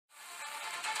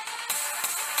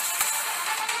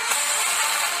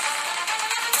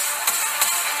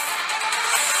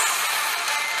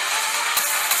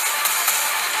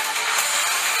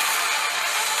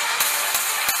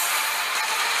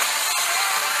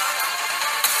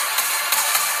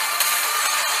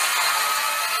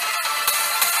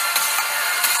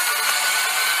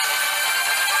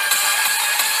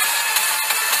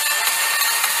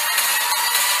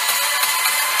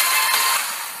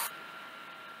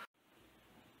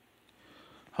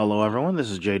Hello everyone,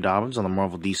 this is Jay Dobbins on the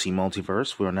Marvel DC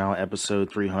Multiverse. We are now at episode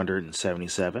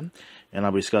 377, and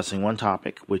I'll be discussing one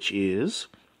topic, which is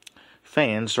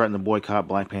fans starting to boycott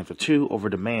Black Panther 2 over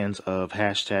demands of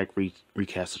hashtag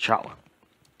recast T'Challa.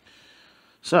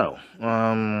 So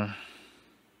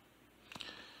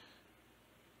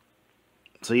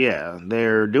yeah,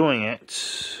 they're doing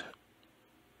it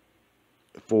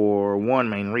for one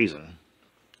main reason.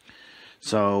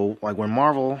 So, like when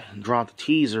Marvel dropped the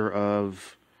teaser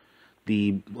of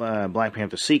the Black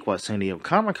Panther sequel at San Diego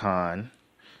Comic-Con,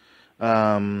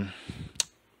 and,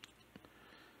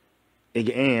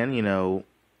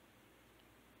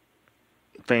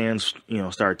 fans,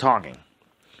 started talking.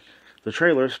 The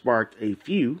trailer sparked a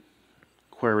few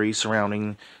queries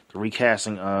surrounding the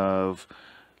recasting of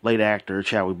late actor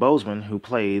Chadwick Boseman, who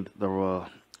played the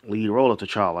lead role of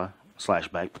T'Challa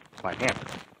 / Black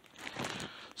Panther.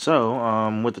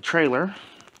 So, with the trailer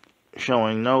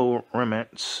showing no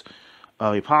remnants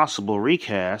of a possible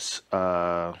recast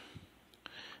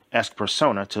esque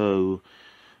persona to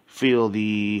fill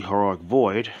the heroic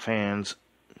void, fans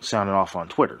sounded off on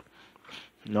Twitter.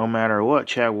 No matter what,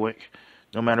 Chadwick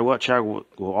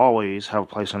will always have a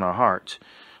place in our hearts.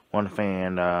 One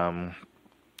fan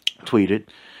tweeted,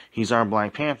 "He's our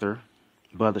Black Panther,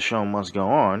 but the show must go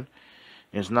on.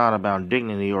 It's not about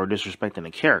dignity or disrespecting the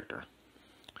character."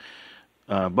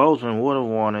 Boseman would have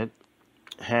wanted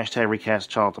hashtag recast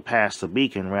T'Challa to pass the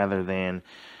beacon rather than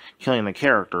killing the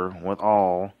character with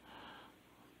all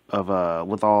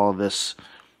this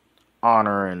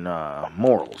honor and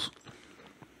morals.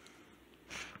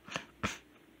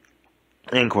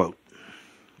 End quote.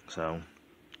 So,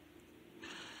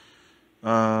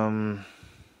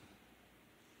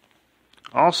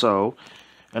 also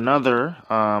another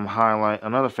fan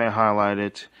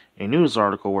highlighted a news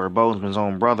article where Boseman's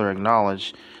own brother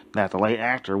acknowledged that the late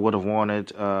actor would have wanted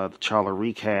the T'Challa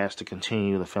recast to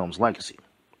continue the film's legacy.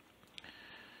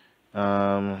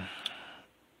 What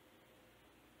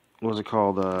was it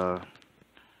called?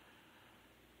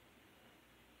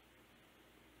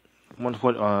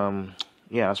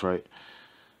 Yeah, that's right.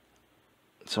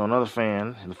 So the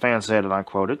fan said, and I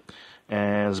quoted,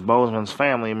 "As Boseman's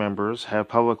family members have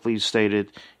publicly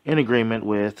stated in agreement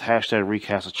with hashtag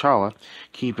recast T'Challa,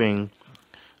 keeping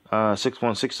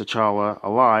 616 T'Challa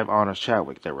alive honors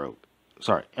Chadwick," they wrote.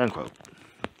 End quote.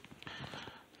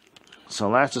 So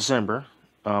last December,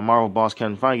 Marvel boss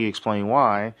Kevin Feige explained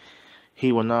why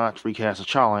he would not recast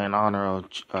T'Challa in honor of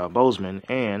Boseman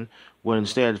and would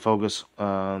instead focus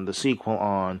the sequel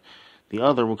on the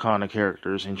other Wakanda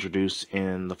characters introduced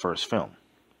in the first film.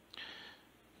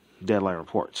 Deadline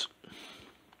reports.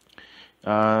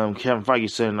 Kevin Feige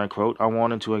said, and I quote, "I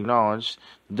wanted to acknowledge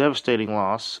the devastating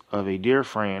loss of a dear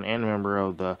friend and member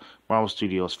of the Marvel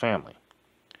Studios family."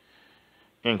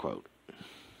 End quote.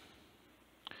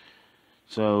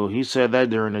 So he said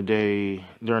that during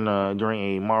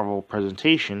a Marvel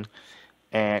presentation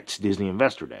at Disney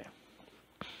Investor Day.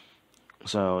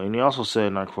 So, and he also said,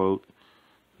 and I quote,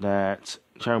 that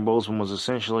Chadwick Boseman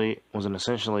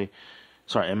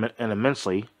an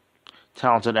immensely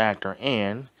talented actor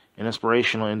and an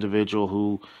inspirational individual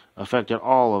who affected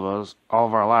all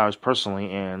of our lives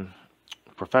personally and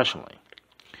professionally.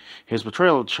 His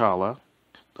portrayal of T'Challa,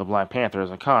 the Black Panther,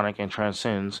 is iconic and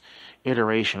transcends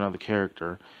iteration of the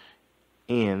character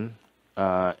in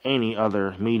any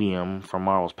other medium from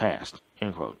Marvel's past.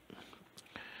 End quote.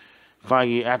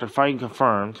 After Feige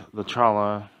confirmed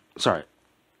T'Challa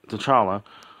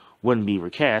wouldn't be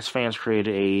recast, fans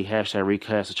created a hashtag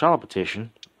recast T'Challa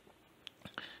petition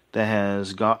that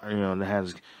has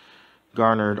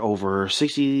garnered over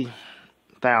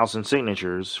 60,000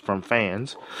 signatures from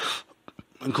fans,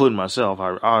 including myself.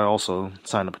 I also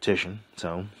signed a petition.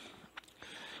 So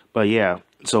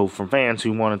from fans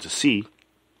who wanted to see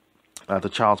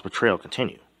T'Challa's portrayal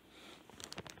continue.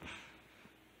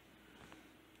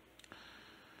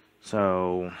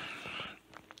 So,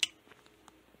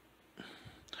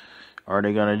 are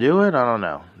they going to do it? I don't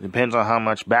know. Depends on how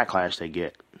much backlash they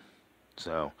get.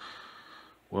 So,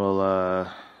 we'll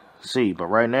see. But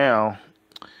right now,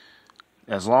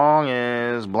 as long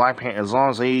as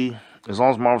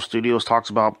Marvel Studios talks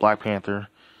about Black Panther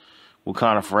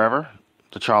Wakanda Forever,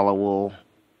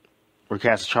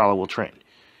 recast T'Challa will trend.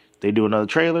 They do another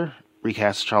trailer,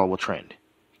 recast T'Challa will trend,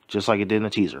 just like it did in the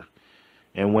teaser.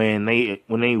 And when they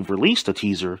released the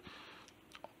teaser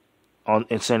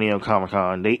at San Diego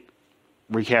Comic-Con, they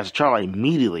recast T'Challa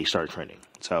immediately started trending.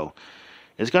 So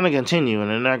it's going to continue, and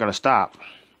they're not going to stop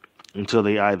until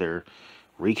they either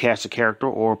recast the character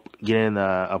or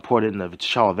put it in the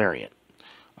T'Challa variant.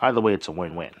 Either way, it's a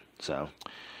win-win. So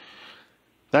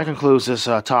That concludes this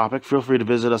topic. Feel free to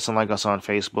visit us and like us on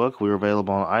Facebook. We're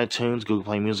available on iTunes, Google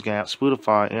Play Music app,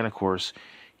 Spotify, and of course,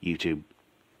 YouTube.